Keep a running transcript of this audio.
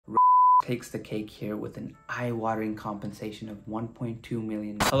takes the cake here with an eye-watering compensation of $1.2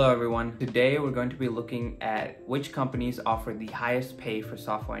 million. Hello everyone. Today we're going to be looking at which companies offer the highest pay for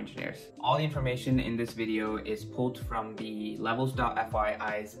software engineers. All the information in this video is pulled from the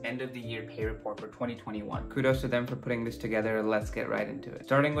Levels.fyi's end of the year pay report for 2021. Kudos to them for putting this together. Let's get right into it.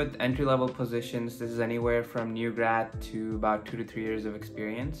 Starting with entry-level positions, this is anywhere from new grad to about 2 to 3 years of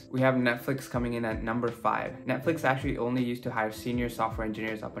experience. We have Netflix coming in at number 5. Netflix actually only used to hire senior software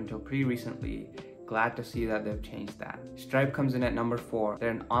engineers up until pretty recently. Glad to see that they've changed that. Stripe comes in at number 4. They're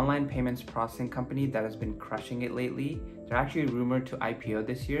an online payments processing company that has been crushing it lately. They're actually rumored to IPO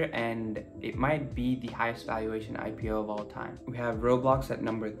this year, and it might be the highest valuation IPO of all time. We have Roblox at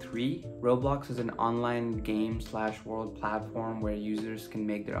number 3. Roblox is an online game/world platform where users can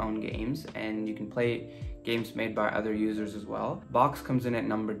make their own games, and you can play games made by other users as well. Box comes in at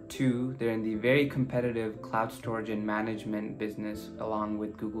number 2. They're in the very competitive cloud storage and management business along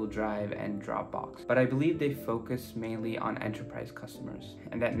with Google Drive and Dropbox. But I believe they focus mainly on enterprise customers.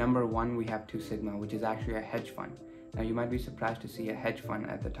 And at number 1, we have 2 Sigma, which is actually a hedge fund. Now you might be surprised to see a hedge fund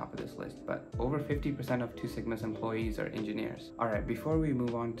at the top of this list, but over 50% of 2 Sigma's employees are engineers. Alright, before we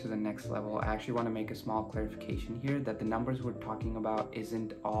move on to the next level, I actually want to make a small clarification here that the numbers we're talking about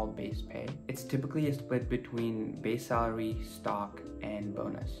isn't all base pay. It's typically a split between base salary, stock, and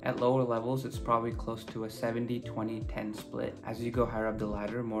bonus. At lower levels, it's probably close to a 70-20-10 split. As you go higher up the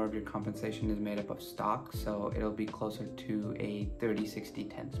ladder, more of your compensation is made up of stock, so it'll be closer to a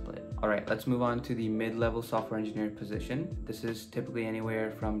 30-60-10 split. Alright, let's move on to the mid-level software engineer position. This is typically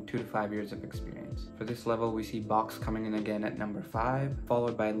anywhere from 2 to 5 years of experience. For this level, we see Box coming in again at number 5,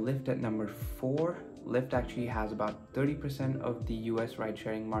 followed by Lyft at number 4. Lyft actually has about 30% of the US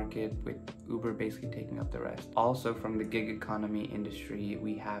ride-sharing market, with Uber basically taking up the rest. Also from the gig economy industry,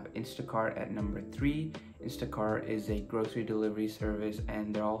 we have Instacart at number 3. Instacart is a grocery delivery service,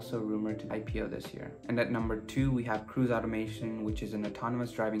 and they're also rumored to IPO this year. And at number 2, we have Cruise Automation, which is an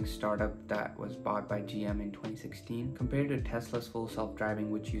autonomous driving startup that was bought by GM in 2016. Compared to Tesla's full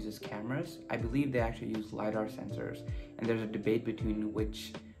self-driving, which uses cameras, I believe they actually use LiDAR sensors, and there's a debate between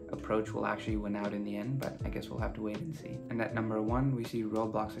which approach will actually win out in the end, but I guess we'll have to wait and see. And at number 1, we see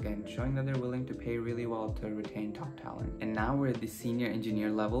Roblox again, showing that they're willing to pay really well to retain top talent. And now we're at the senior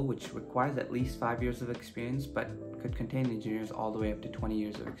engineer level, which requires at least 5 years of experience, but could contain engineers all the way up to 20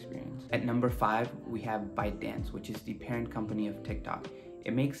 years of experience. At number 5, we have ByteDance, which is the parent company of TikTok.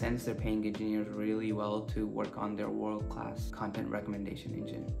 It makes sense they're paying engineers really well to work on their world-class content recommendation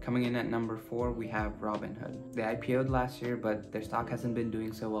engine. Coming in at number 4, we have Robinhood. They IPO'd last year, but their stock hasn't been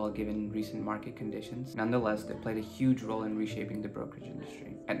doing so well given recent market conditions. Nonetheless, they played a huge role in reshaping the brokerage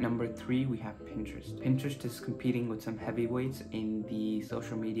industry. At number 3, we have Pinterest. Pinterest is competing with some heavyweights in the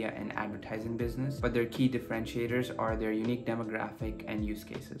social media and advertising business, but their key differentiators are their unique demographic and use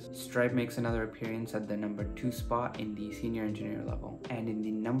cases. Stripe makes another appearance at the number 2 spot in the senior engineer level. And in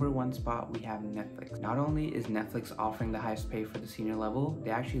the number 1 spot, we have Netflix. Not only is Netflix offering the highest pay for the senior level,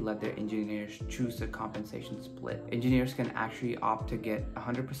 they actually let their engineers choose the compensation split. Engineers can actually opt to get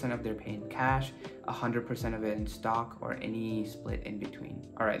 100% of their pay in cash, 100% of it in stock, or any split in between.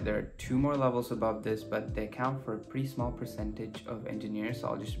 Alright, there are 2 more levels above this, but they account for a pretty small percentage of engineers, so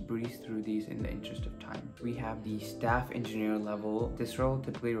I'll just breeze through these in the interest of time. We have the staff engineer level. This role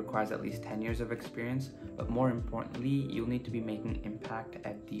typically requires at least 10 years of experience, but more importantly, you'll need to be making impact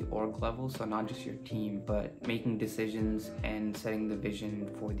at the org level, so not just your team, but making decisions and setting the vision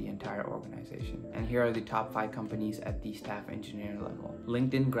for the entire organization. And here are the top 5 companies at the staff engineer level.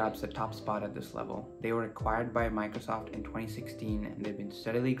 LinkedIn grabs the top spot at this level. They were acquired by Microsoft in 2016, and they've been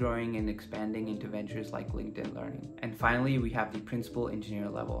steadily growing and expanding into ventures like LinkedIn Learning. And finally, we have the principal engineer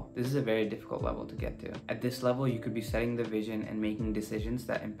level. This is a very difficult level to get to. At this level, you could be setting the vision and making decisions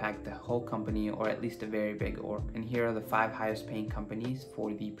that impact the whole company, or at least a very big org. And here are the 5 highest paying companies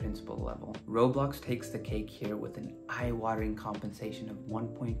for the principal level. Roblox takes the cake here with an eye-watering compensation of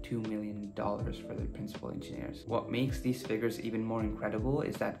 $1.2 million for their principal engineers. What makes these figures even more incredible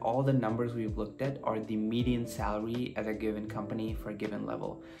is that all the numbers we've looked at are the median salary at a given company for a given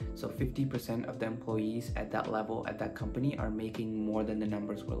level. So 50% of the employees at that level at that company are making more than the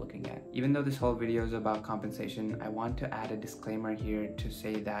numbers we're looking at. Even though this whole video is about compensation, I want to add a disclaimer here to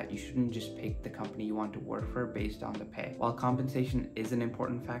say that you shouldn't just pick the company you want to work for based on the pay. While compensation is an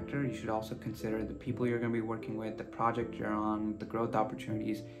important factor, you should also consider the people you're going to be working with, the project you're on, the growth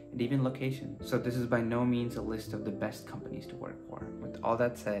opportunities, and even location. So this is by no means a list of the best companies to work for. With all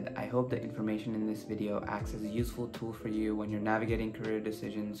that said, I hope the information in this video acts as a useful tool for you when you're navigating career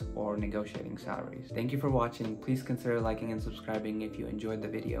decisions or negotiating salaries. Thank you for watching. Please consider liking and subscribing if you enjoyed the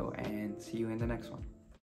video, and see you in the next one.